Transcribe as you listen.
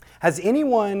Has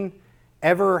anyone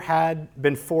ever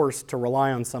been forced to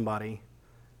rely on somebody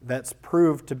that's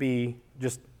proved to be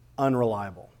just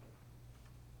unreliable?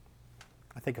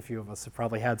 I think a few of us have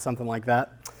probably had something like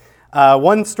that.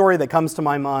 One story that comes to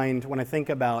my mind when I think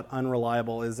about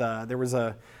unreliable is there was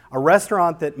a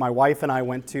restaurant that my wife and I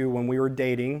went to when we were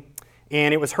dating,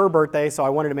 and it was her birthday, so I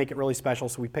wanted to make it really special,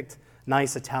 so we picked a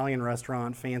nice Italian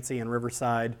restaurant, fancy in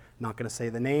Riverside. Not going to say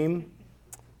the name,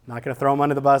 not going to throw them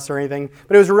under the bus or anything,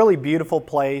 but it was a really beautiful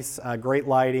place, great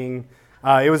lighting.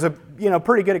 It was a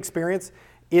pretty good experience.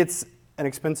 It's an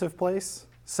expensive place.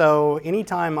 So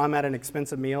anytime I'm at an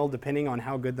expensive meal, depending on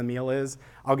how good the meal is,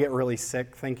 I'll get really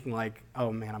sick thinking like,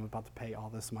 oh man, I'm about to pay all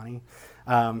this money,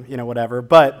 whatever.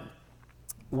 But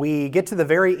we get to the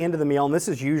very end of the meal, and this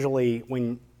is usually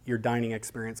when your dining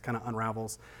experience kind of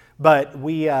unravels. But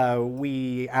we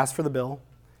ask for the bill,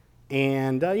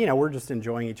 and we're just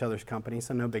enjoying each other's company,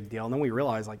 so no big deal. And then we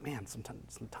realize like, man, some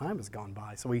time has gone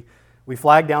by. So we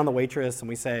flag down the waitress and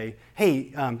we say,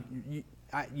 hey,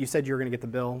 you said you were going to get the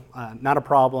bill. Not a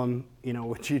problem.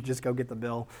 Would you just go get the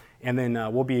bill? And then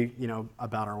we'll be,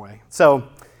 about our way. So a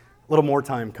little more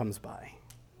time comes by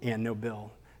and no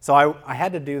bill. So I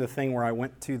had to do the thing where I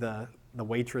went to the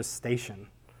waitress station.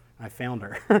 I found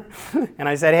her. And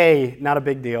I said, hey, not a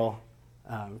big deal.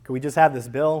 Could we just have this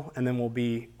bill? And then we'll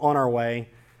be on our way.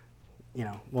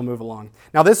 We'll move along.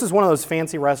 Now, this is one of those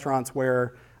fancy restaurants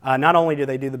where not only do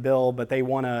they do the bill, but they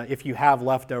want to, if you have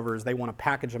leftovers, they want to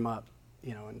package them up.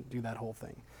 And do that whole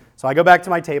thing. So I go back to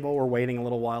my table. We're waiting a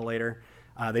little while later.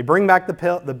 They bring back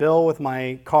the bill with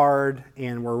my card,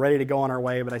 and we're ready to go on our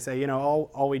way. But I say,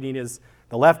 all we need is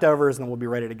the leftovers, and then we'll be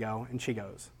ready to go. And she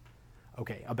goes,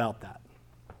 okay, about that.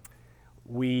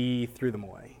 We threw them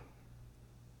away.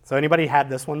 So anybody had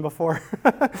this one before?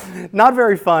 Not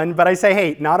very fun, but I say,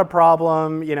 hey, not a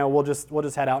problem. We'll just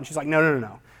head out. And she's like,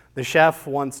 no. The chef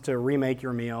wants to remake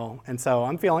your meal. And so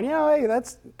I'm feeling, hey,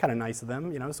 that's kind of nice of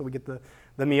them, so we get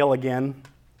the meal again.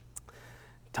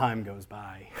 Time goes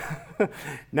by.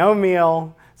 No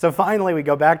meal. So finally we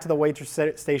go back to the waitress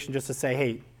station just to say,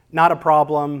 hey, not a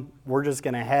problem. We're just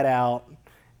going to head out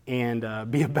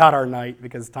and be about our night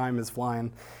because time is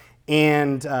flying.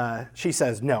 And she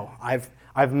says, no,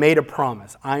 I've made a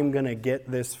promise. I'm going to get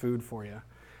this food for you.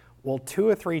 Well, 2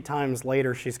 or 3 times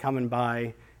later, she's coming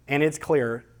by, and it's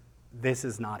clear this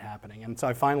is not happening. And so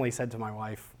I finally said to my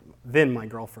wife, then my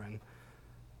girlfriend,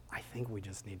 I think we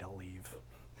just need to leave.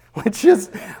 Let's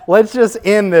just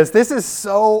end this. This is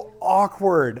so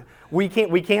awkward. We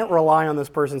can't rely on this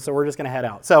person, so we're just going to head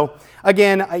out. So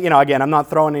again, I'm not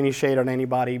throwing any shade on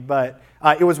anybody, but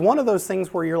it was one of those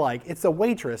things where you're like, it's a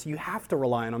waitress. You have to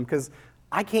rely on them because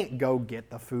I can't go get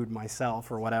the food myself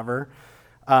or whatever.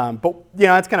 But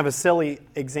that's kind of a silly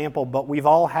example, but we've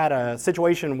all had a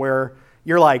situation where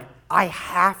you're like, I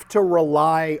have to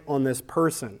rely on this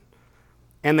person,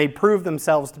 and they prove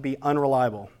themselves to be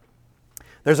unreliable.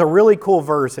 There's a really cool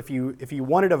verse, if you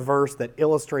wanted a verse that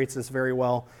illustrates this very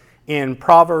well, in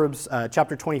Proverbs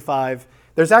chapter 25.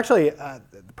 There's actually,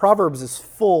 Proverbs is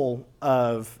full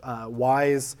of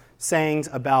wise sayings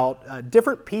about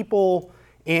different people,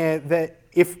 and that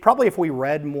if we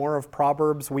read more of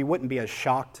Proverbs, we wouldn't be as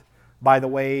shocked by the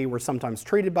way we're sometimes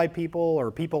treated by people or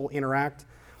people interact.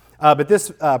 But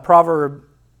this proverb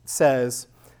says,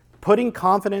 putting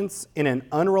confidence in an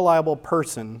unreliable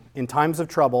person in times of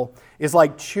trouble is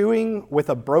like chewing with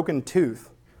a broken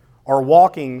tooth or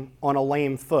walking on a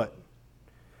lame foot.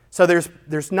 So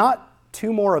there's not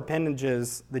 2 more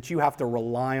appendages that you have to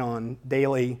rely on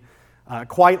daily,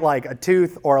 quite like a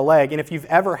tooth or a leg. And if you've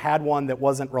ever had one that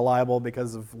wasn't reliable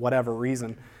because of whatever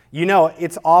reason,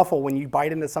 it's awful when you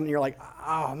bite into something, you're like,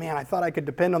 oh man, I thought I could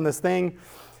depend on this thing.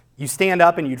 You stand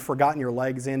up and you'd forgotten your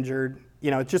leg's injured.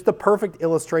 It's just the perfect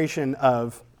illustration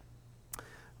of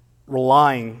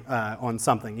relying on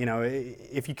something.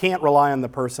 If you can't rely on the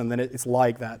person, then it's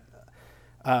like that.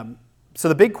 So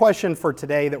the big question for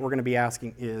today that we're going to be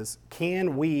asking is,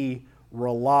 can we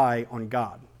rely on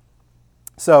God?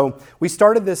 So we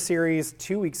started this series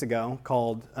 2 weeks ago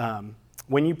called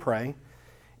When You Pray,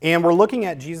 and we're looking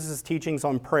at Jesus' teachings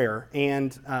on prayer.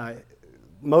 And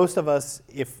most of us,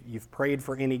 if you've prayed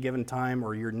for any given time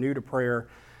or you're new to prayer,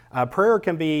 prayer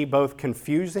can be both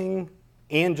confusing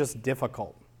and just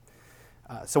difficult.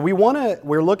 So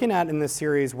we're looking at in this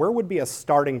series, where would be a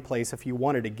starting place if you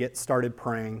wanted to get started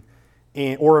praying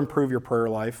or improve your prayer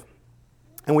life.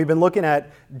 And we've been looking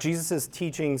at Jesus'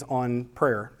 teachings on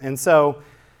prayer. And so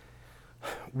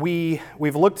we've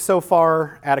looked so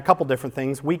far at a couple different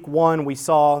things. Week 1, we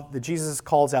saw that Jesus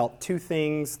calls out 2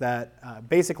 things that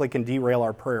basically can derail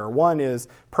our prayer. One is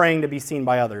praying to be seen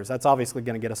by others. That's obviously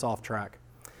going to get us off track.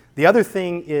 The other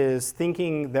thing is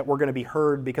thinking that we're going to be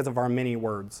heard because of our many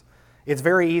words. It's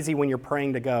very easy when you're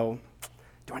praying to go,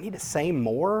 do I need to say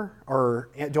more? Or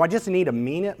do I just need to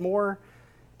mean it more?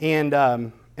 And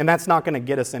that's not going to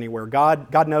get us anywhere.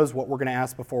 God knows what we're going to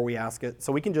ask before we ask it.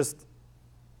 So we can just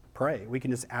pray. We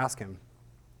can just ask him.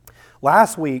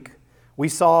 Last week, we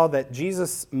saw that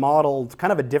Jesus modeled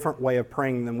kind of a different way of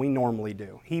praying than we normally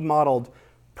do. He modeled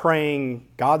praying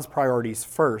God's priorities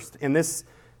first. And this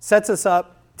sets us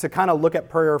up to kind of look at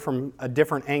prayer from a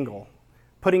different angle.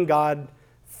 Putting God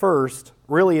first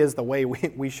really is the way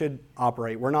we should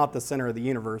operate. We're not the center of the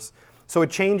universe. So it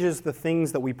changes the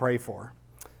things that we pray for.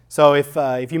 So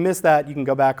if you missed that, you can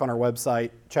go back on our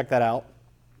website, check that out.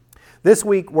 This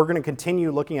week, we're going to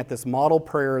continue looking at this model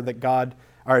prayer that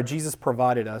Jesus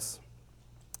provided us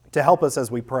to help us as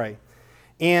we pray.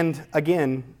 And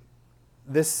again,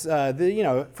 this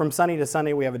from Sunday to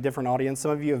Sunday, we have a different audience.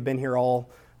 Some of you have been here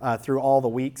through all the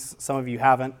weeks. Some of you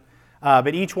haven't.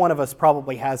 But each one of us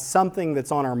probably has something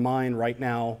that's on our mind right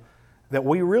now that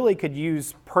we really could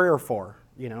use prayer for.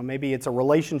 Maybe it's a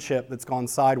relationship that's gone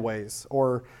sideways,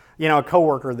 or a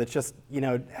coworker that's just,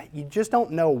 you just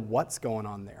don't know what's going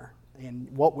on there and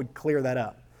what would clear that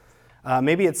up.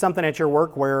 Maybe it's something at your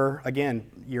work where, again,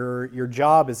 your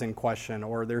job is in question,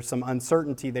 or there's some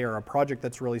uncertainty there, a project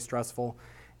that's really stressful,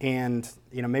 and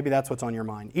maybe that's what's on your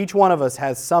mind. Each one of us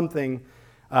has something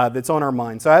that's on our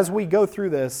mind. So as we go through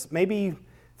this, maybe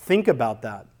think about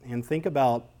that and think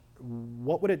about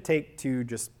what would it take to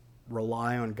just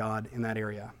rely on God in that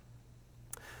area.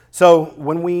 So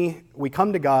when we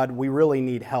come to God, we really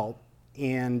need help,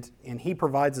 and he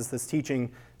provides us this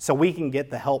teaching so we can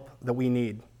get the help that we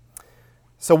need.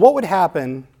 So what would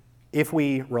happen if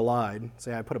we relied?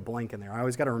 Say, I put a blank in there. I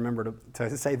always got to remember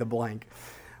to say the blank.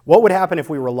 What would happen if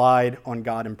we relied on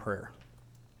God in prayer?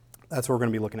 That's what we're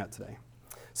going to be looking at today.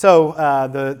 So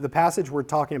the passage we're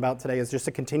talking about today is just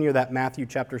to continue that Matthew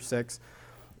chapter 6.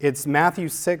 It's Matthew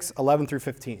 6, 11 through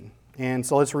 15. And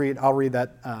so let's read. I'll read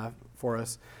that for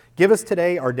us. Give us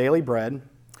today our daily bread,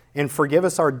 and forgive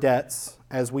us our debts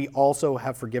as we also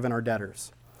have forgiven our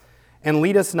debtors. And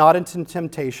lead us not into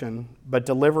temptation, but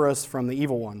deliver us from the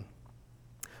evil one.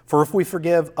 For if we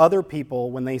forgive other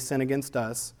people when they sin against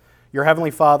us, your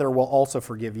heavenly Father will also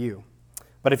forgive you.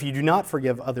 But if you do not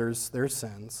forgive others their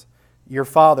sins, your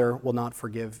Father will not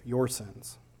forgive your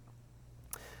sins.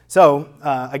 So,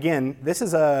 again, this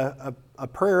is a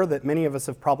prayer that many of us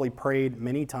have probably prayed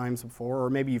many times before, or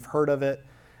maybe you've heard of it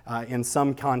in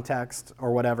some context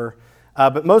or whatever.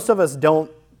 But most of us don't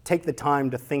take the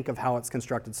time to think of how it's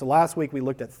constructed. So last week we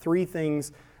looked at 3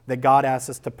 things that God asks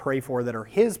us to pray for that are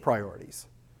his priorities.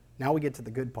 Now we get to the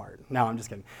good part. No, I'm just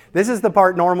kidding. This is the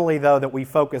part normally, though, that we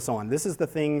focus on. This is the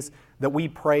things that we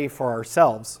pray for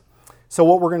ourselves. So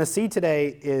what we're going to see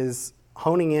today is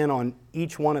honing in on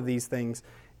each one of these things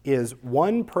is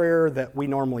one prayer that we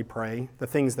normally pray, the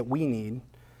things that we need,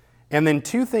 and then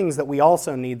 2 things that we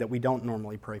also need that we don't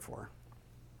normally pray for.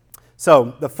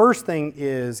 So the first thing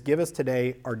is give us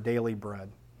today our daily bread.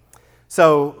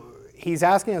 So he's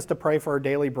asking us to pray for our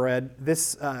daily bread.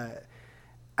 This,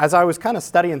 as I was kind of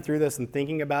studying through this and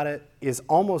thinking about it, is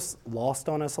almost lost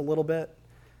on us a little bit.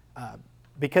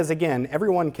 Because again,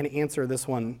 everyone can answer this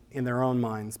one in their own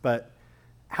minds, but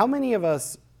how many of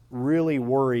us really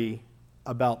worry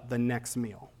about the next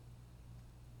meal?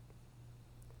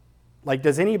 Like,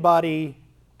 does anybody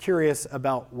curious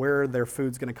about where their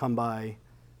food's going to come by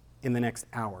in the next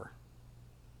hour?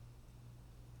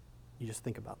 You just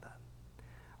think about that.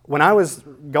 When I was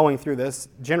going through this,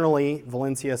 generally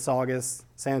Valencia, Saugus,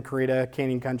 Santa Clarita,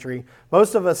 Canyon Country,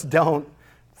 most of us don't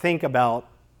think about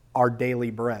our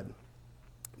daily bread.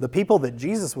 The people that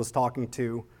Jesus was talking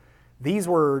to, these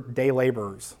were day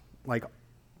laborers. Like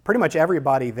pretty much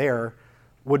everybody there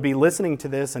would be listening to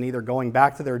this and either going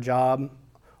back to their job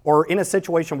or in a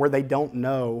situation where they don't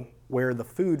know where the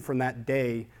food from that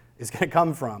day is going to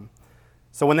come from.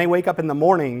 So when they wake up in the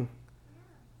morning,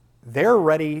 they're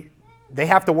ready. They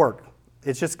have to work.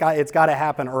 It's got to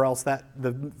happen, or else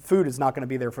the food is not going to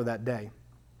be there for that day.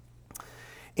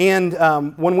 And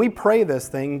when we pray this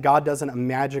thing, God doesn't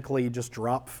magically just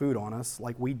drop food on us.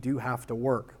 Like, we do have to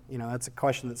work. That's a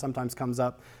question that sometimes comes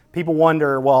up. People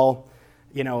wonder, well,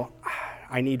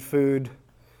 I need food.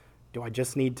 Do I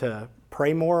just need to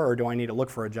pray more, or do I need to look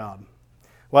for a job?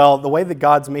 Well, the way that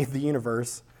God's made the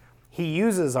universe, he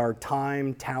uses our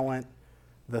time, talent,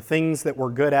 the things that we're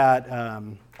good at,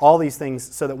 all these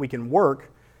things so that we can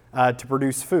work to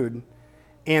produce food.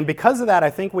 And because of that, I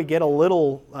think we get a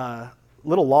little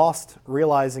lost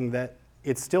realizing that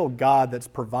it's still God that's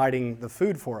providing the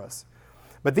food for us.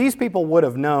 But these people would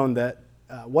have known that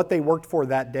what they worked for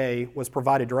that day was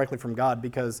provided directly from God,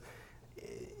 because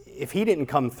if he didn't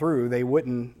come through, they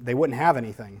wouldn't have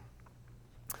anything.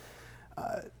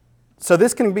 So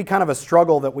this can be kind of a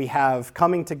struggle that we have,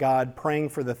 coming to God, praying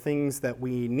for the things that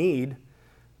we need,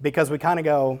 because we kind of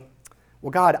go, well,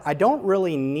 God, I don't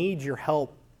really need your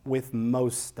help with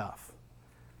most stuff.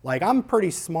 Like, I'm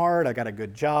pretty smart, I got a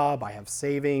good job, I have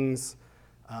savings,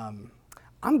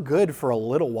 I'm good for a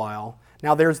little while.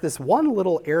 Now, there's this one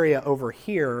little area over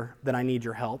here that I need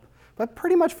your help, but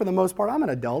pretty much for the most part, I'm an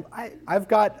adult. I've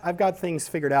got things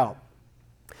figured out.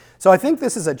 So I think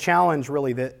this is a challenge,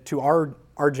 really, that to our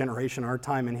generation, our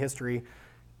time in history,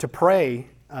 to pray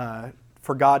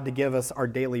for God to give us our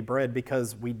daily bread,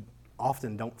 because we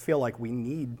often don't feel like we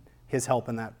need his help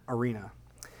in that arena.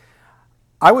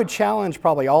 I would challenge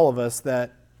probably all of us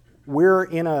that we're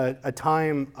in a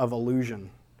time of illusion.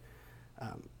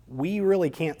 We really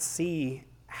can't see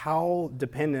how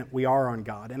dependent we are on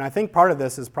God. And I think part of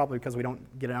this is probably because we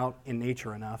don't get out in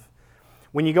nature enough.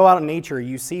 When you go out in nature,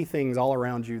 you see things all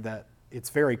around you that it's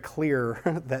very clear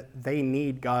that they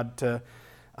need God to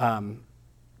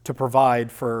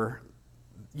provide for,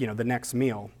 the next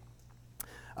meal.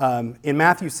 In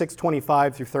Matthew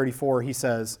 6:25 through 34, he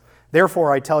says,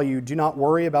 "Therefore I tell you, do not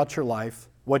worry about your life,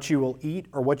 what you will eat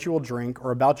or what you will drink,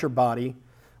 or about your body,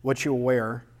 what you will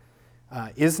wear.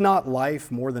 Is not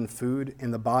life more than food,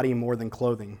 and the body more than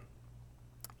clothing?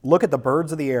 Look at the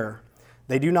birds of the air.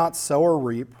 They do not sow or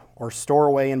reap or store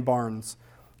away in barns,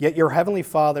 yet your heavenly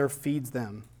Father feeds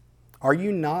them. Are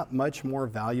you not much more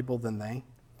valuable than they?"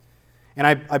 And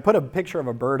I put a picture of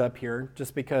a bird up here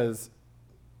just because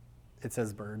it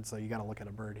says bird, so you got to look at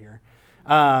a bird here.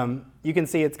 You can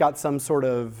see it's got some sort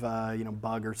of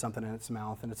bug or something in its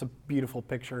mouth, and it's a beautiful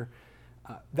picture.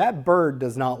 That bird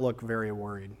does not look very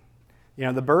worried.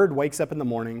 The bird wakes up in the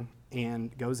morning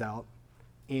and goes out,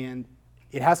 and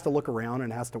it has to look around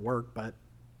and it has to work, but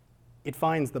it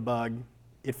finds the bug,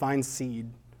 it finds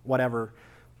seed, whatever.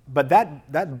 But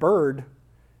that bird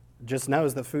just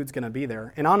knows that food's going to be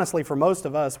there. And honestly, for most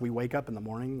of us, we wake up in the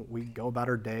morning, we go about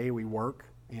our day, we work,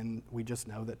 and we just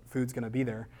know that food's going to be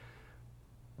there.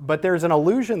 But there's an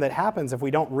illusion that happens if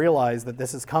we don't realize that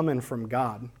this is coming from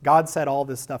God. God set all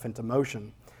this stuff into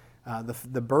motion.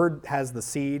 The bird has the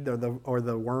seed or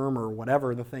the worm or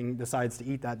whatever the thing decides to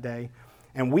eat that day.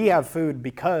 And we have food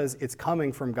because it's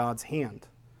coming from God's hand.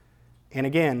 And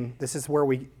again, this is where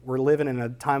we're living in a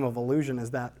time of illusion,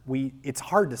 is that it's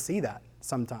hard to see that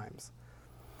sometimes.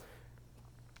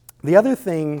 The other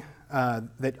thing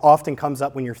that often comes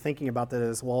up when you're thinking about that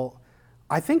is, well,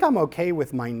 I think I'm okay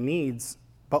with my needs,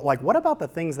 but what about the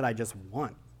things that I just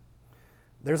want?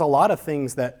 There's a lot of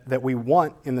things that we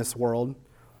want in this world.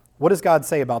 What does God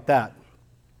say about that?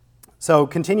 So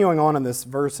continuing on in this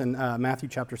verse in Matthew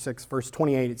chapter 6, verse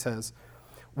 28, it says,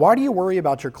 "Why do you worry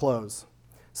about your clothes?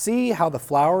 See how the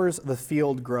flowers of the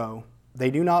field grow.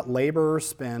 They do not labor or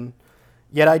spin.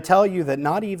 Yet I tell you that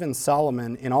not even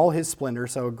Solomon in all his splendor,"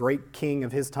 so a great king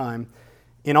of his time,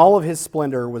 "in all of his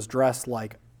splendor was dressed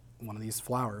like one of these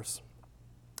flowers.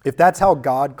 If that's how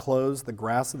God clothes the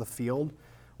grass of the field,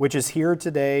 which is here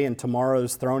today and tomorrow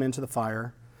is thrown into the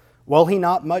fire, will he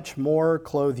not much more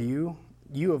clothe you,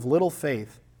 you of little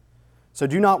faith? So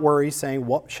do not worry, saying,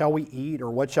 what shall we eat, or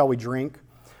what shall we drink,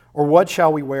 or what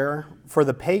shall we wear? For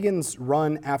the pagans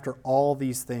run after all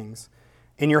these things,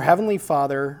 and your heavenly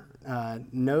Father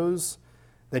knows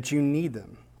that you need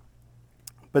them.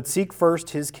 But seek first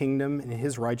his kingdom and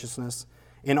his righteousness,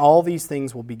 and all these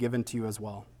things will be given to you as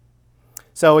well."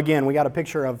 So again, we got a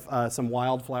picture of some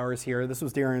wildflowers here. This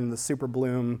was during the super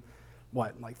bloom,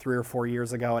 3 or 4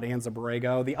 years ago at Anza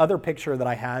Borrego. The other picture that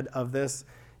I had of this,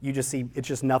 you just see, it's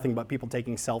just nothing but people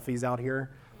taking selfies out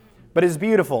here. But it's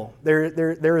beautiful.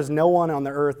 There is no one on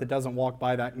the earth that doesn't walk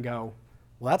by that and go,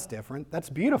 well, that's different. That's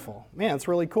beautiful. Man, it's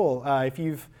really cool. If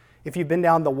you've been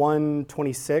down the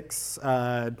 126,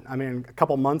 a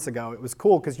couple months ago, it was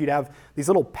cool because you'd have these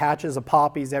little patches of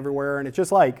poppies everywhere, and it's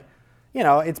just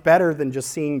it's better than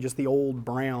just seeing just the old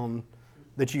brown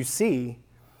that you see.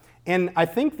 And I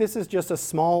think this is just a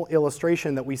small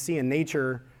illustration that we see in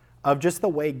nature of just the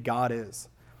way God is.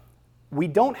 We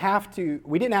didn't have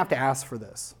to ask for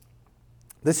this.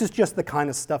 This is just the kind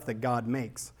of stuff that God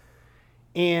makes.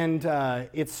 And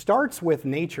it starts with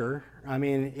nature. And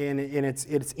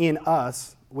it's in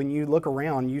us. When you look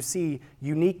around, you see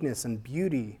uniqueness and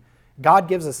beauty. God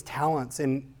gives us talents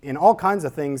in all kinds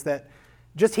of things that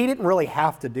just he didn't really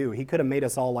have to do. He could have made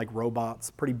us all like robots,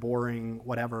 pretty boring,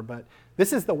 whatever. But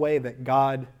this is the way that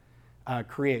God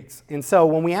creates. And so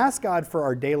when we ask God for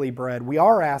our daily bread, we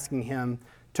are asking him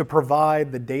to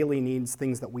provide the daily needs,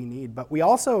 things that we need. But we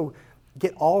also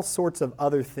get all sorts of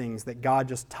other things that God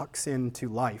just tucks into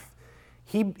life.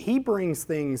 He brings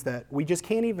things that we just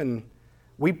can't even,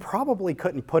 we probably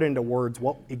couldn't put into words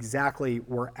what exactly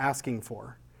we're asking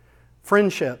for.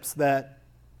 Friendships that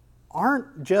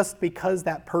aren't just because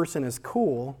that person is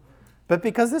cool, but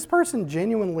because this person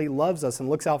genuinely loves us and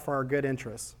looks out for our good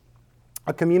interests.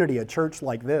 A community, a church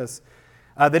like this,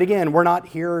 that again, we're not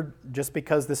here just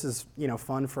because this is,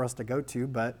 fun for us to go to,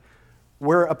 but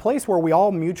we're a place where we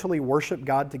all mutually worship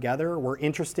God together. We're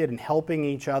interested in helping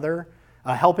each other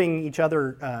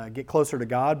get closer to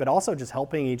God, but also just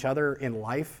helping each other in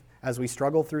life as we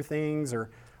struggle through things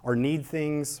or need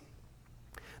things.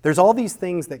 There's all these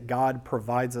things that God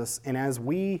provides us, and as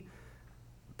we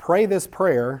pray this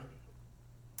prayer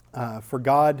for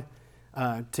God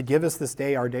to give us this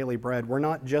day our daily bread, we're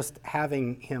not just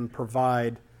having Him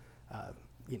provide,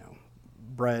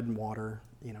 bread and water,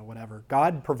 whatever.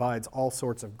 God provides all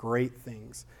sorts of great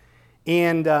things.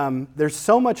 And there's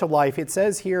so much of life. It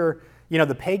says here,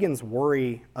 the pagans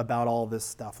worry about all this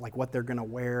stuff, like what they're going to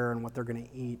wear and what they're going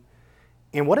to eat.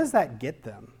 And what does that get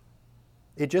them?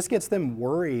 It just gets them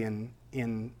worry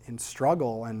and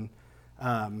struggle, and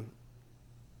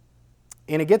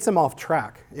it gets them off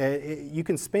track. You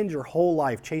can spend your whole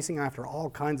life chasing after all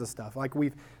kinds of stuff. Like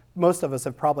most of us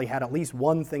have probably had at least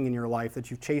one thing in your life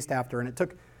that you've chased after, and it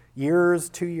took years,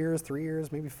 2 years, 3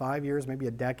 years, maybe 5 years, maybe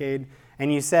a decade,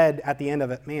 and you said at the end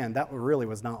of it, man, that really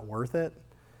was not worth it.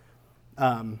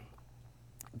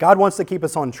 God wants to keep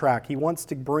us on track. He wants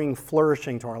to bring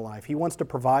flourishing to our life. He wants to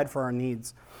provide for our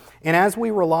needs. And as we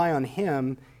rely on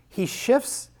Him, He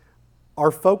shifts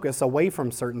our focus away from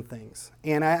certain things.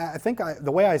 And I think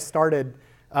the way I started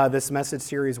this message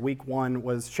series week 1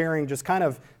 was sharing just kind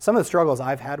of some of the struggles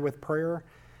I've had with prayer.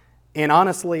 And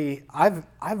honestly, I've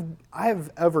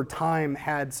over time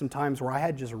had some times where I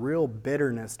had just real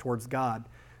bitterness towards God,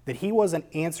 that He wasn't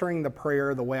answering the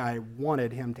prayer the way I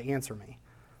wanted Him to answer me.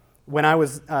 When I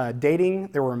was dating,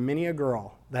 there were many a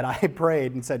girl that I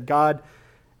prayed and said, God,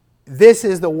 this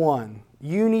is the one.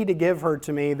 You need to give her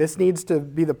to me. This needs to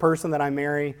be the person that I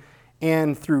marry.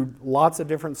 And through lots of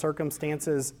different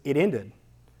circumstances, it ended.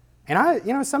 And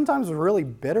I, sometimes was really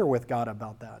bitter with God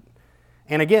about that.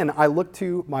 And again, I look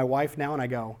to my wife now and I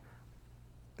go,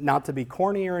 not to be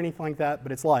corny or anything like that,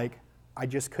 but it's like, I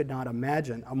just could not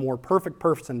imagine a more perfect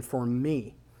person for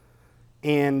me.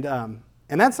 And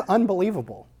that's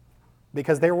unbelievable,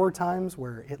 because there were times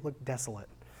where it looked desolate.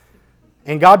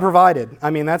 And God provided.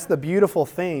 I mean, that's the beautiful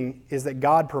thing, is that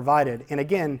God provided. And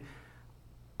again,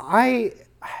 I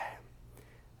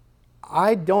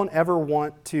don't ever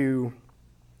want to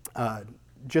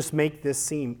just make this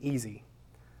seem easy.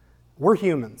 We're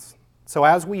humans. So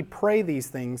as we pray these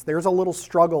things, there's a little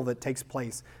struggle that takes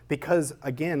place because,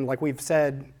 again, like we've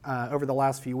said over the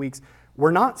last few weeks,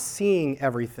 we're not seeing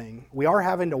everything. We are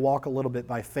having to walk a little bit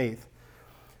by faith.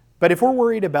 But if we're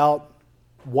worried about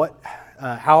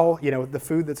how the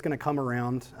food that's going to come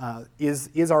around,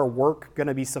 is our work going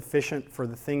to be sufficient for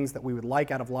the things that we would like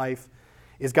out of life?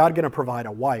 Is God going to provide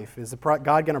a wife? Is God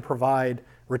going to provide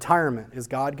retirement? Is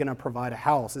God going to provide a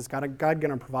house? Is God going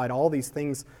to provide all these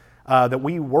things that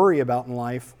we worry about in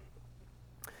life?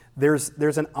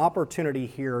 There's an opportunity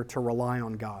here to rely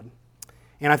on God.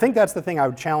 And I think that's the thing I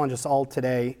would challenge us all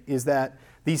today, is that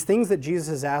these things that Jesus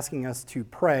is asking us to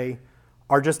pray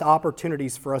are just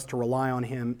opportunities for us to rely on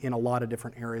Him in a lot of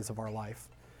different areas of our life.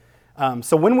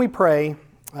 So when we pray,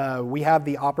 we have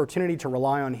the opportunity to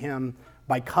rely on Him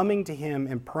by coming to Him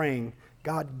and praying,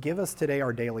 God, give us today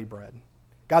our daily bread.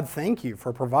 God, thank you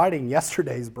for providing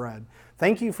yesterday's bread.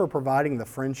 Thank you for providing the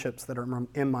friendships that are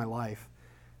in my life.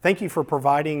 Thank you for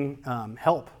providing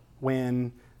help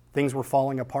when things were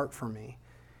falling apart for me.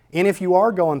 And if you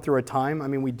are going through a time,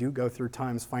 we do go through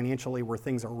times financially where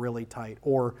things are really tight,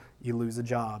 or you lose a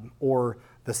job, or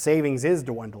the savings is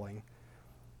dwindling.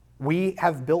 We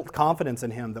have built confidence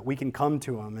in Him that we can come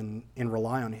to Him and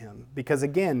rely on Him. Because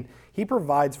again, He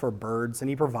provides for birds and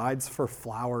He provides for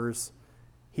flowers.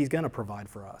 He's going to provide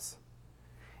for us.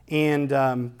 And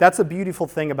that's a beautiful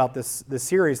thing about this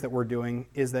series that we're doing,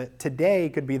 is that today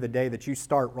could be the day that you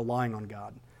start relying on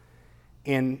God.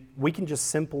 And we can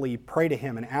just simply pray to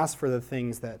Him and ask for the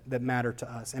things that matter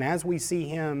to us. And as we see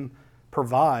Him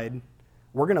provide,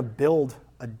 we're going to build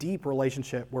a deep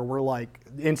relationship where we're like,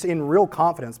 in real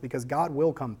confidence, because God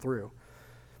will come through.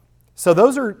 So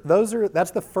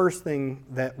that's the first thing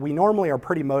that we normally are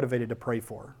pretty motivated to pray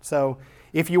for. So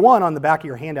if you want, on the back of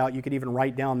your handout, you could even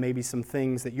write down maybe some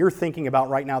things that you're thinking about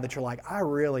right now that you're like, I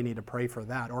really need to pray for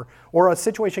that. Or a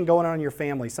situation going on in your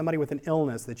family, somebody with an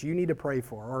illness that you need to pray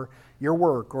for, or your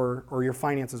work, or your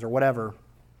finances, or whatever.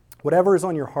 Whatever is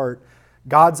on your heart,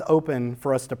 God's open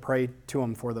for us to pray to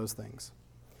him for those things.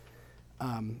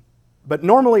 But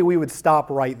normally we would stop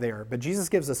right there. But Jesus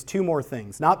gives us two more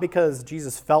things, not because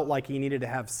Jesus felt like he needed to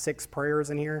have 6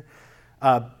 prayers in here,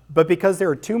 but because there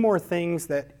are two more things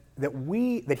that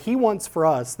he wants for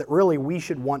us that really we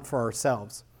should want for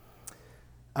ourselves.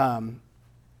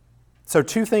 So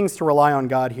 2 things to rely on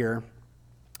God here.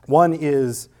 One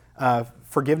is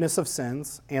forgiveness of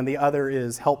sins, and the other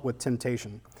is help with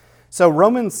temptation. So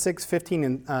Romans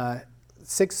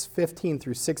 6:15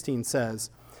 through 16 says,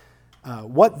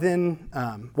 What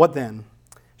then?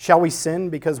 Shall we sin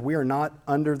because we are not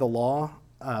under the law,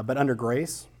 but under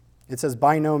grace? It says,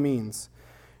 by no means.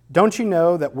 Don't you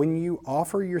know that when you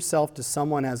offer yourself to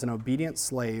someone as an obedient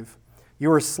slave,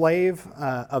 you are a slave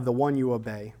of the one you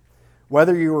obey?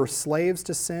 Whether you are slaves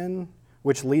to sin,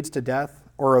 which leads to death,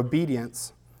 or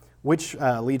obedience, which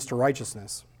leads to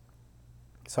righteousness.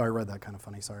 Sorry, I read that kind of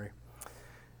funny, sorry.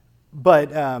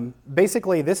 But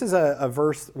basically, this is a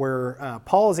verse where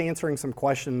Paul is answering some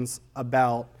questions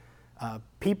about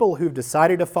people who've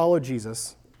decided to follow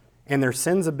Jesus and their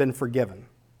sins have been forgiven.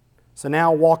 So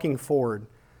now walking forward,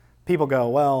 people go,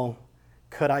 well,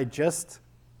 could I just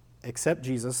accept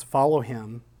Jesus, follow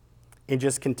him, and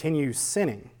just continue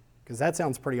sinning? Because that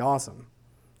sounds pretty awesome.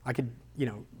 I could,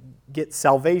 get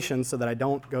salvation so that I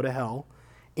don't go to hell,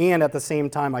 and at the same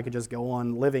time, I could just go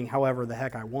on living however the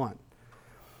heck I want.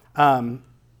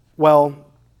 Well,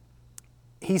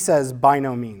 he says, by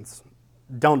no means.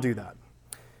 Don't do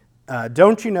that.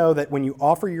 Don't you know that when you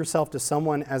offer yourself to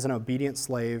someone as an obedient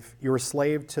slave, you're a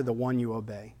slave to the one you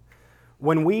obey?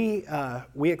 When we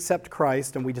accept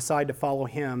Christ and we decide to follow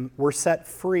him, we're set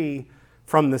free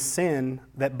from the sin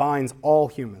that binds all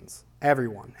humans,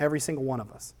 everyone, every single one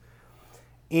of us.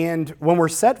 And when we're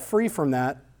set free from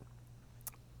that,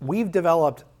 we've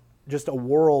developed just a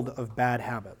world of bad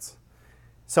habits.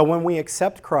 So when we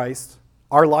accept Christ,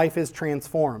 our life is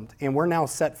transformed, and we're now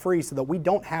set free so that we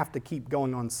don't have to keep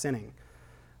going on sinning.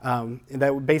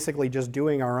 That we're basically just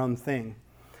doing our own thing.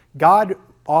 God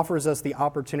offers us the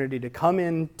opportunity to come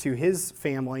into his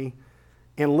family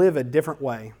and live a different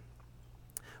way.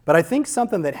 But I think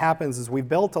something that happens is we've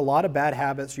built a lot of bad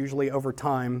habits, usually over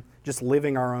time, just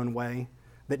living our own way,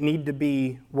 that need to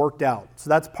be worked out. So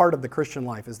that's part of the Christian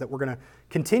life, is that we're going to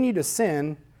continue to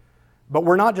sin, but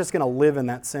we're not just going to live in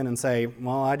that sin and say,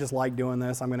 well, I just like doing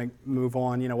this, I'm going to move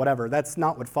on, whatever. That's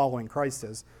not what following Christ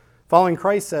is. Following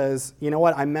Christ says, you know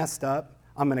what, I messed up,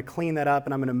 I'm going to clean that up,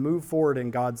 and I'm going to move forward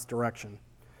in God's direction.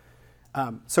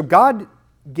 So God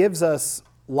gives us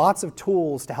lots of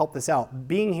tools to help this out.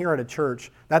 Being here at a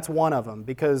church, that's one of them,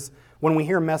 because when we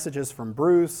hear messages from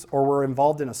Bruce or we're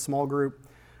involved in a small group,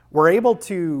 we're able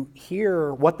to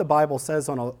hear what the Bible says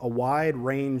on a wide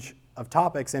range of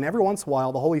topics, and every once in a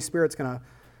while the Holy Spirit's going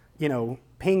to,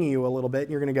 ping you a little bit,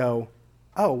 and you're going to go,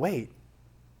 oh, wait,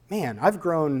 man, I've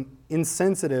grown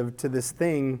insensitive to this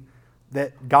thing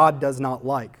that God does not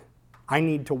like. I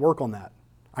need to work on that.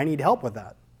 I need help with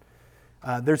that.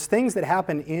 There's things that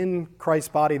happen in Christ's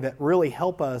body that really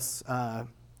help us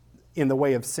in the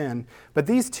way of sin. But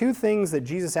these 2 things that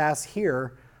Jesus asks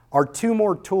here are 2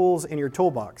 more tools in your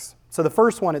toolbox. So the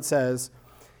first one, it says,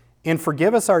 and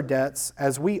forgive us our debts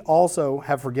as we also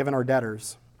have forgiven our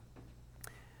debtors.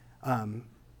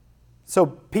 So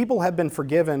people have been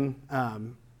forgiven.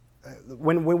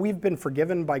 When we've been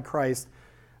forgiven by Christ,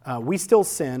 we still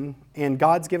sin, and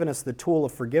God's given us the tool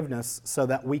of forgiveness so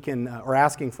that we can, or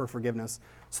asking for forgiveness,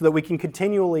 so that we can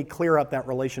continually clear up that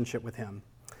relationship with him.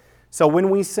 So when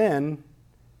we sin,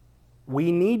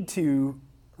 we need to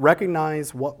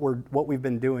recognize what we've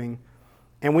been doing,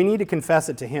 and we need to confess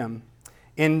it to him.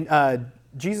 And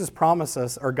Jesus promised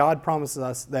us, or God promises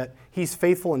us, that he's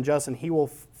faithful and just, and he will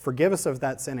forgive us of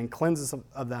that sin and cleanse us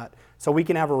of that, so we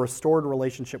can have a restored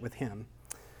relationship with him.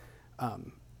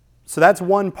 So that's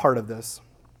one part of this.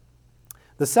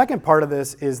 The second part of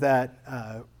this is that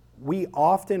we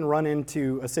often run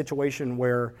into a situation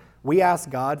where we ask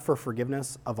God for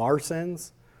forgiveness of our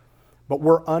sins, but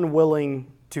we're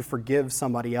unwilling to forgive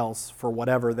somebody else for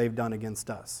whatever they've done against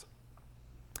us.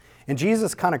 And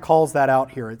Jesus kind of calls that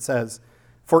out here. It says,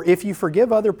 for if you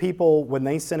forgive other people when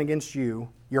they sin against you,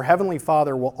 your heavenly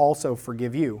Father will also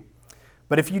forgive you.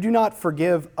 But if you do not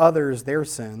forgive others their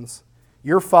sins,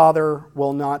 your Father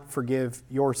will not forgive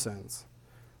your sins.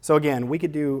 So again, we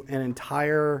could do an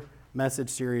entire message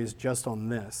series just on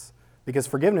this, because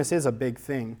forgiveness is a big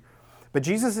thing. But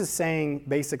Jesus is saying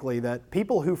basically that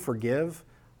people who forgive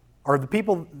are the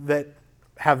people that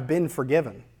have been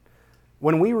forgiven.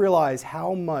 When we realize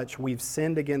how much we've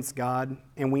sinned against God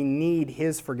and we need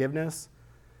his forgiveness,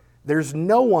 there's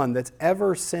no one that's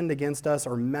ever sinned against us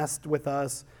or messed with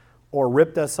us or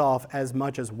ripped us off as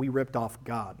much as we ripped off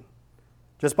God.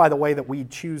 Just by the way that we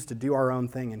choose to do our own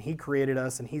thing, and He created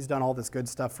us, and He's done all this good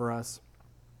stuff for us.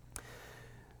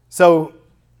 So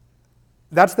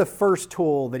that's the first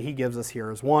tool that He gives us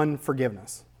here, is one,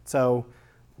 forgiveness. So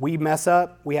we mess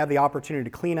up, we have the opportunity to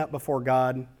clean up before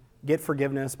God, get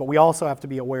forgiveness, but we also have to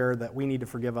be aware that we need to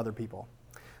forgive other people.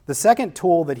 The second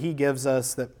tool that He gives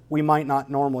us that we might not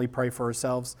normally pray for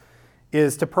ourselves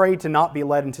is to pray to not be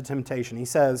led into temptation. He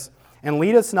says, "And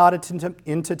lead us not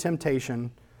into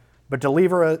temptation, but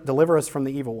deliver us from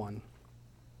the evil one."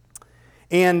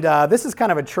 And this is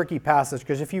kind of a tricky passage,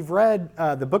 because if you've read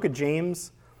the book of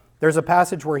James, there's a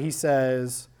passage where he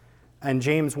says, in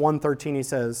James 1:13, he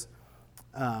says,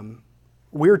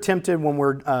 we're tempted when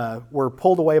we're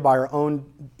pulled away by our own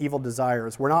evil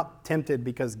desires. We're not tempted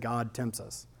because God tempts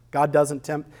us.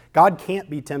 God can't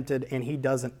be tempted, and He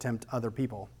doesn't tempt other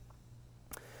people.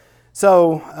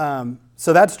 So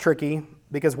that's tricky,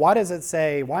 because why does it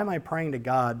say, why am I praying to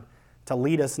God to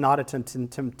lead us not into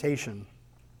temptation?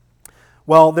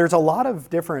 Well, there's a lot of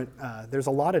different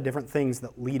things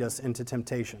that lead us into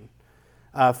temptation.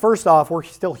 First off, we're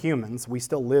still humans. We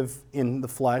still live in the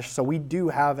flesh, so we do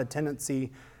have a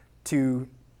tendency to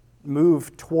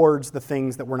move towards the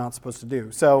things that we're not supposed to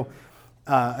do. So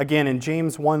again, in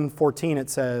James 1:14, it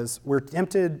says, we're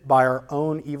tempted by our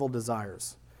own evil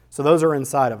desires. So those are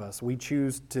inside of us. We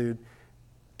choose to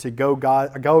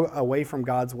go away from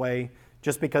God's way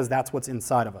just because that's what's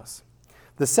inside of us.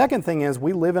 The second thing is,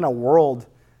 we live in a world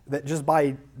that just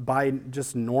by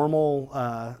just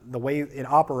normal, the way it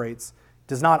operates,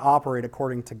 does not operate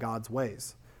according to God's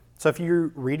ways. So if you're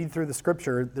reading through the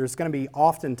Scripture, there's going to be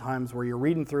often times where you're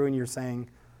reading through and you're saying,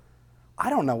 I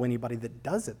don't know anybody that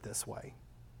does it this way.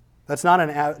 That's not an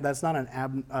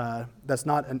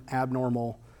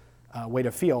abnormal way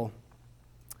to feel.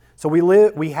 So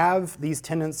we have these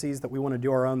tendencies that we want to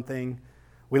do our own thing.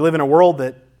 We live in a world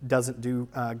that doesn't do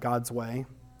God's way.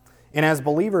 And as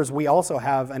believers, we also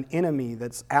have an enemy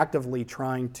that's actively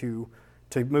trying to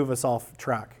move us off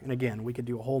track. And again, we could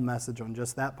do a whole message on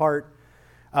just that part.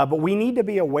 But we need to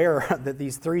be aware that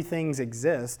these three things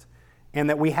exist and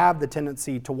that we have the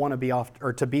tendency to want to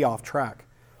be off track.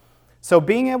 So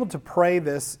being able to pray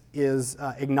this is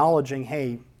acknowledging,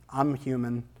 hey, I'm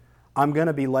human. I'm going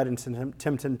to be led into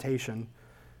temptation.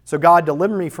 So God,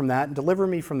 deliver me from that, and deliver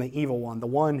me from the evil one, the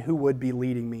one who would be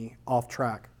leading me off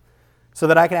track, so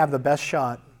that I can have the best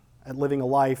shot at living a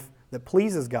life that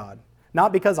pleases God.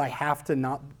 Not because I have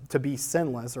to be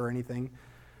sinless or anything,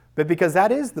 but because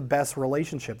that is the best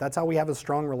relationship. That's how we have a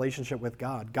strong relationship with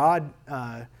God. God,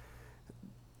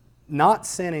 not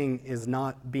sinning is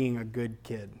not being a good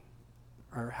kid.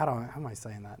 Or how am I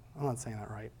saying that? I'm not saying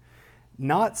that right.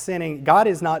 Not sinning, God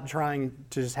is not trying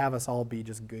to just have us all be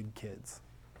just good kids.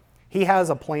 He has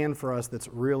a plan for us that's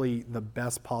really the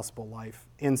best possible life.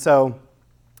 And so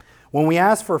when we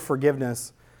ask for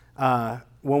forgiveness,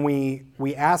 when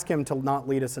we ask Him to not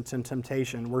lead us into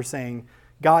temptation, we're saying,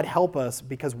 God, help us,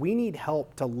 because we need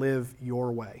help to live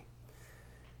your way.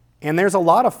 And there's a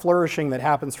lot of flourishing that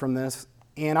happens from this,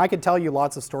 and I could tell you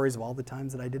lots of stories of all the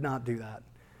times that I did not do that.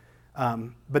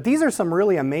 But these are some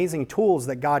really amazing tools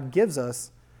that God gives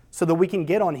us so that we can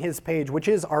get on His page, which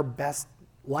is our best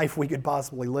life we could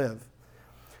possibly live.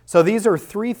 So these are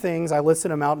three things, I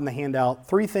listed them out in the handout,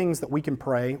 three things that we can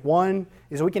pray. One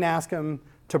is we can ask Him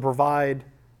to provide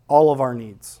all of our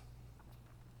needs.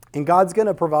 And God's going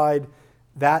to provide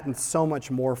that and so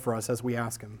much more for us as we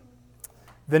ask Him.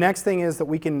 The next thing is that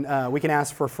we can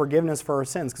ask for forgiveness for our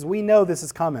sins, because we know this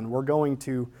is coming. We're going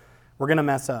to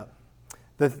mess up.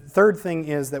 The third thing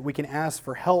is that we can ask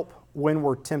for help when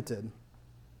we're tempted.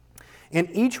 And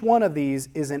each one of these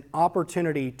is an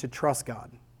opportunity to trust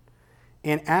God.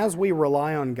 And as we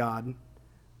rely on God,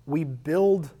 we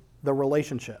build the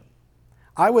relationship.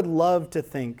 I would love to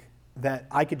think that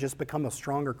I could just become a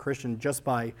stronger Christian just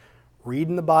by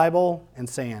reading the Bible and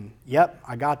saying, yep,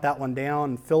 I got that one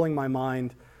down, filling my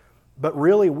mind. But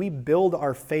really, we build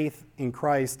our faith in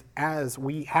Christ as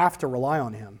we have to rely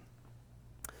on Him.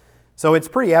 So it's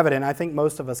pretty evident. I think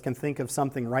most of us can think of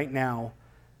something right now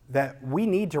that we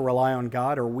need to rely on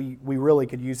God, or we really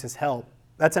could use His help.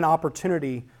 That's an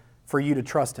opportunity for you to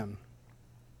trust Him.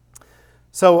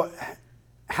 So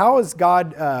how has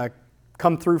God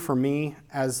come through for me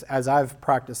as I've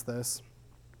practiced this?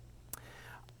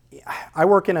 I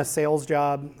work in a sales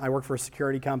job. I work for a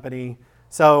security company.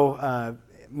 So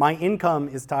my income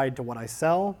is tied to what I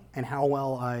sell and how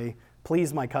well I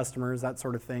please my customers, that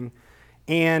sort of thing.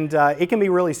 And it can be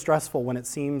really stressful when it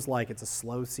seems like it's a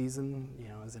slow season.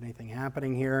 Is anything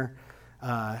happening here?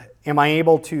 Am I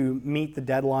able to meet the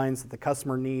deadlines that the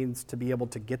customer needs to be able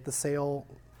to get the sale?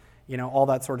 All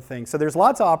that sort of thing. So there's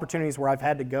lots of opportunities where I've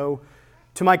had to go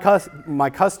to my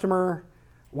customer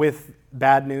with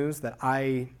bad news that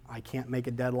I can't make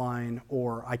a deadline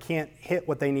or I can't hit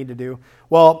what they need to do.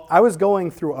 Well, I was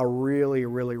going through a really,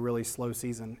 really, really slow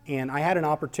season, and I had an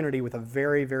opportunity with a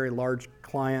very, very large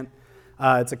client.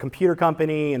 It's a computer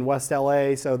company in West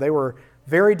LA, so they were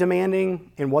very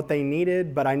demanding in what they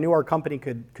needed, but I knew our company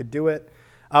could do it.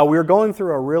 We were going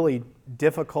through a really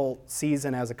difficult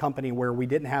season as a company where we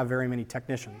didn't have very many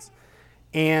technicians.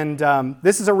 And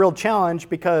this is a real challenge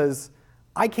because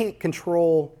I can't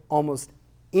control almost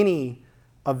any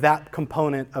of that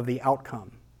component of the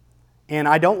outcome. And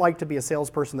I don't like to be a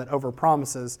salesperson that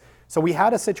overpromises. So we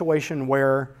had a situation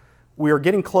where we were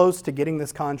getting close to getting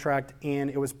this contract, and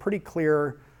it was pretty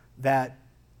clear that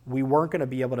we weren't going to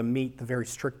be able to meet the very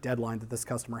strict deadline that this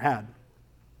customer had.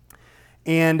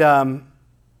 And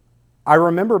I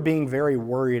remember being very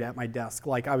worried at my desk.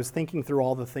 Like, I was thinking through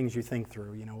all the things you think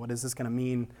through. What is this going to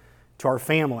mean to our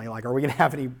family? Like, are we going to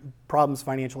have any problems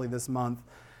financially this month?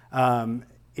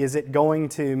 Is it going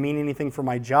to mean anything for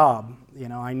my job?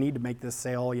 I need to make this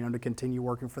sale, to continue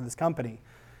working for this company.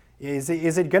 Is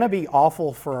it going to be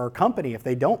awful for our company if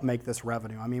they don't make this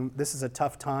revenue? I mean, this is a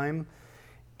tough time.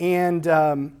 And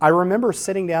I remember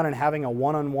sitting down and having a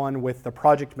one-on-one with the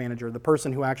project manager, the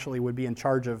person who actually would be in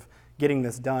charge of getting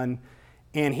this done.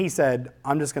 And he said,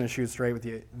 I'm just going to shoot straight with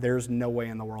you. There's no way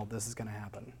in the world this is going to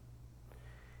happen.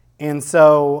 And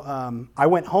so I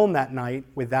went home that night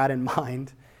with that in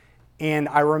mind. And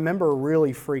I remember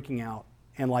really freaking out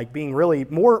and being really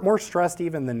more stressed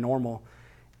even than normal.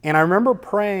 And I remember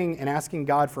praying and asking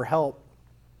God for help.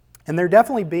 And there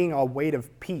definitely being a weight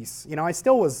of peace. I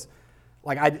still was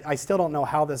I still don't know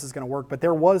how this is going to work, but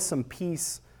there was some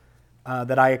peace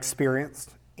that I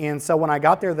experienced. And so when I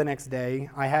got there the next day,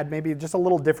 I had maybe just a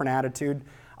little different attitude.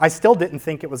 I still didn't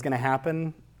think it was going to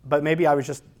happen, but maybe I was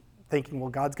just thinking, well,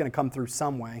 God's going to come through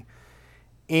some way.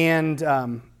 And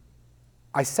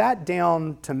I sat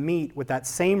down to meet with that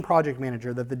same project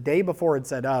manager that the day before had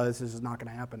said, oh, this is just not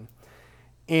going to happen.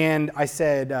 And I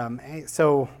said, hey,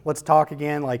 so let's talk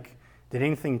again. Did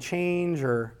anything change?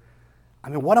 Or,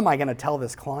 what am I going to tell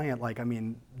this client?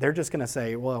 They're just going to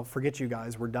say, well, forget you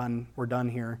guys. We're done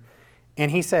here. And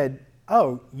he said,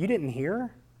 oh, you didn't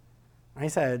hear? I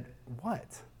said,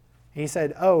 what? And he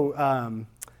said,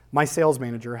 my sales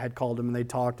manager had called him and they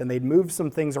talked and they'd moved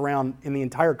some things around in the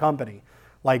entire company.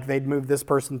 They'd moved this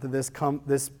person to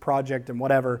this project and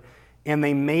whatever, and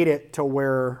they made it to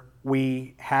where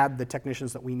we had the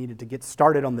technicians that we needed to get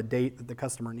started on the date that the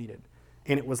customer needed.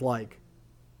 And it was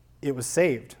it was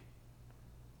saved.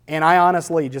 And I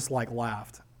honestly just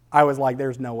laughed. I was like,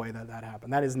 there's no way that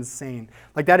happened. That is insane.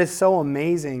 That is so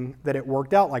amazing that it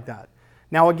worked out like that.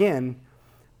 Now again,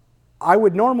 I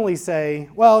would normally say,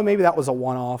 well, maybe that was a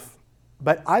one-off,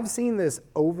 but I've seen this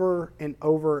over and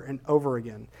over and over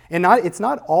again. And it's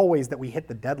not always that we hit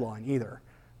the deadline either.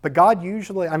 But God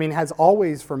usually, has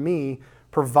always, for me,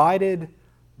 provided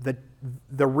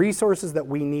the resources that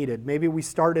we needed. Maybe we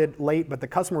started late, but the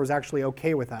customer was actually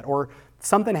okay with that. Or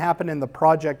something happened in the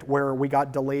project where we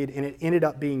got delayed and it ended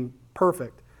up being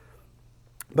perfect.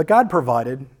 But God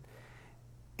provided.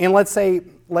 And let's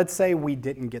say we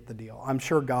didn't get the deal. I'm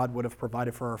sure God would have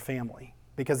provided for our family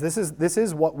because this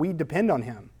is what we depend on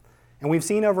Him. And we've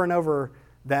seen over and over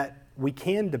that we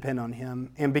can depend on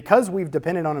Him. And because we've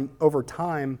depended on Him over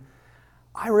time,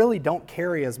 I really don't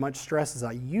carry as much stress as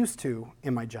I used to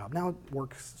in my job. Now,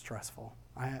 work's stressful.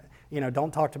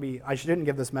 Don't talk to me. I shouldn't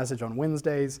give this message on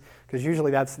Wednesdays because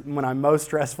usually that's when I'm most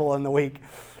stressful in the week.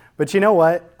 But you know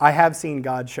what? I have seen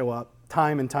God show up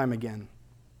time and time again.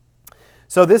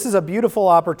 So this is a beautiful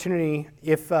opportunity.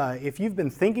 If you've been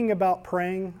thinking about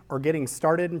praying or getting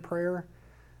started in prayer,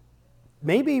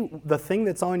 maybe the thing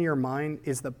that's on your mind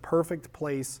is the perfect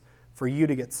place for you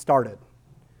to get started.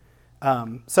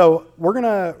 So we're going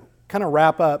to kind of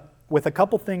wrap up with a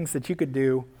couple things that you could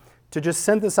do to just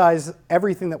synthesize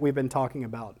everything that we've been talking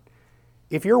about.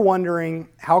 If you're wondering,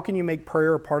 how can you make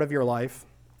prayer a part of your life?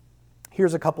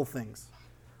 Here's a couple things.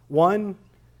 One,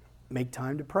 make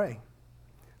time to pray.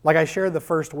 Like I shared the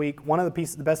first week, one of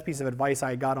the best piece of advice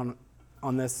I got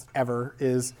on this ever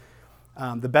is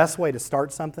the best way to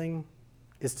start something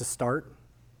is to start.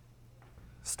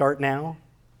 Start now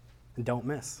and don't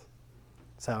miss.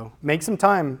 So make some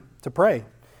time to pray.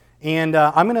 And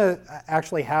I'm going to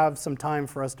actually have some time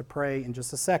for us to pray in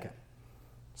just a second.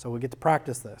 So we'll get to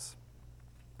practice this.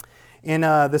 And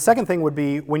the second thing would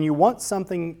be when you want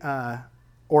something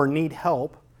or need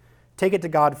help, take it to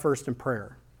God first in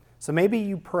prayer. So maybe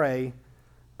you pray,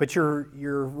 but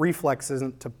your reflex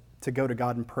isn't to go to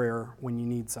God in prayer when you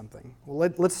need something. Well,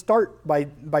 let's start by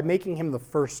making him the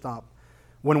first stop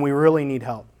when we really need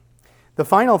help. The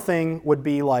final thing would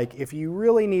be like, if you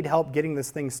really need help getting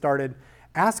this thing started,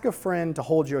 ask a friend to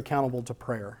hold you accountable to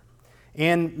prayer.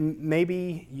 And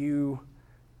maybe you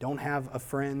don't have a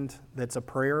friend that's a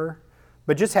prayer,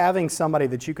 but just having somebody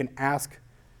that you can ask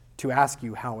to ask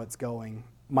you how it's going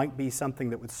might be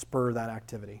something that would spur that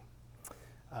activity.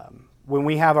 When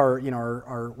we have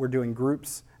we're doing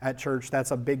groups at church, that's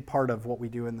a big part of what we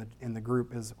do in the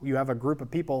group. Is you have a group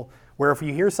of people where if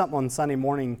you hear something on Sunday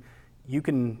morning, you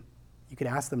could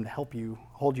ask them to help you,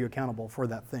 hold you accountable for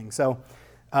that thing. So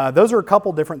those are a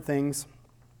couple different things.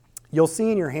 You'll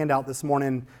see in your handout this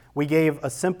morning, we gave a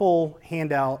simple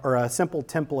handout or a simple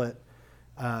template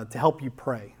to help you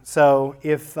pray. So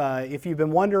if you've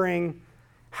been wondering,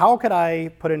 how could I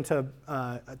put into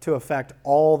to effect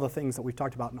all the things that we've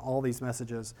talked about in all these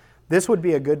messages, this would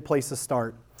be a good place to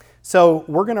start. So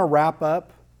we're going to wrap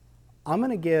up. I'm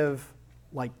going to give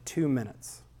like 2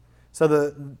 minutes. So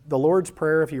the Lord's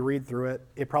Prayer, if you read through it,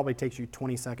 it probably takes you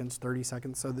 20 seconds, 30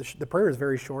 seconds. So the prayer is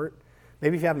very short.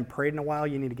 Maybe if you haven't prayed in a while,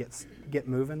 you need to get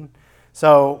moving.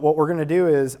 So what we're going to do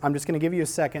is I'm just going to give you a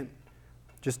second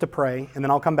just to pray, and then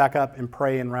I'll come back up and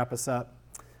pray and wrap us up.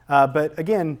 But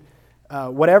again,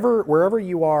 wherever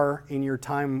you are in your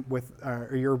time with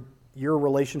or your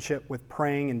relationship with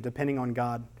praying and depending on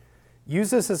God, use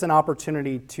this as an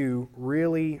opportunity to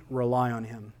really rely on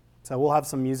Him. So we'll have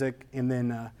some music, and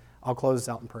then I'll close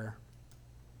out in prayer.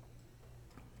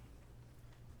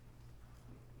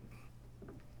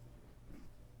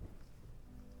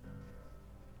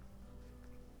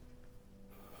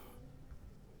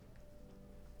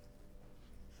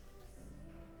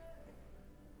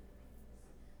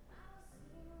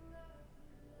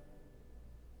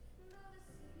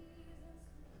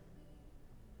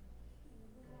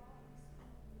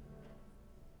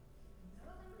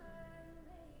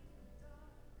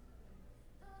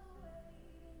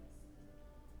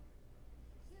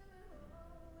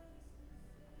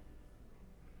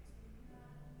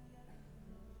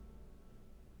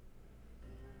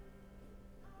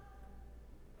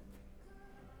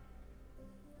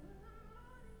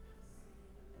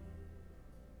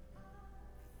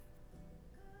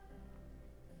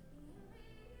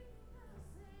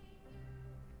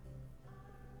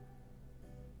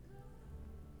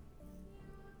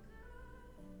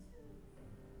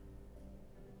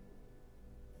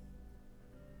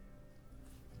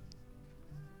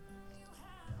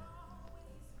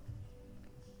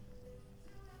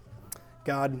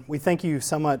 God, we thank you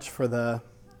so much for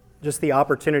just the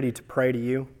opportunity to pray to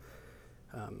you.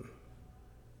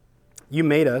 You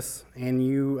made us, and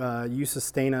you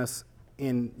sustain us,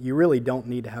 and you really don't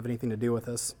need to have anything to do with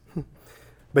us.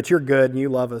 But you're good, and you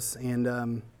love us,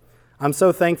 and I'm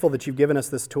so thankful that you've given us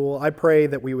this tool. I pray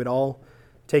that we would all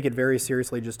take it very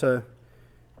seriously just to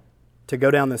go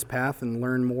down this path and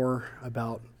learn more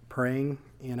about praying,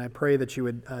 and I pray that you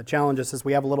would challenge us as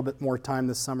we have a little bit more time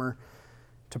this summer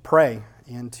to pray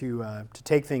and to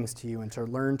take things to you and to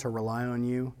learn to rely on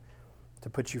you, to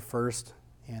put you first.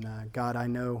 And God, I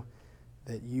know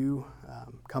that you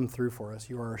come through for us.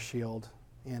 You are our shield.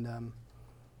 And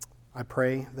I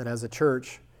pray that as a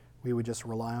church, we would just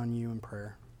rely on you in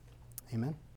prayer. Amen.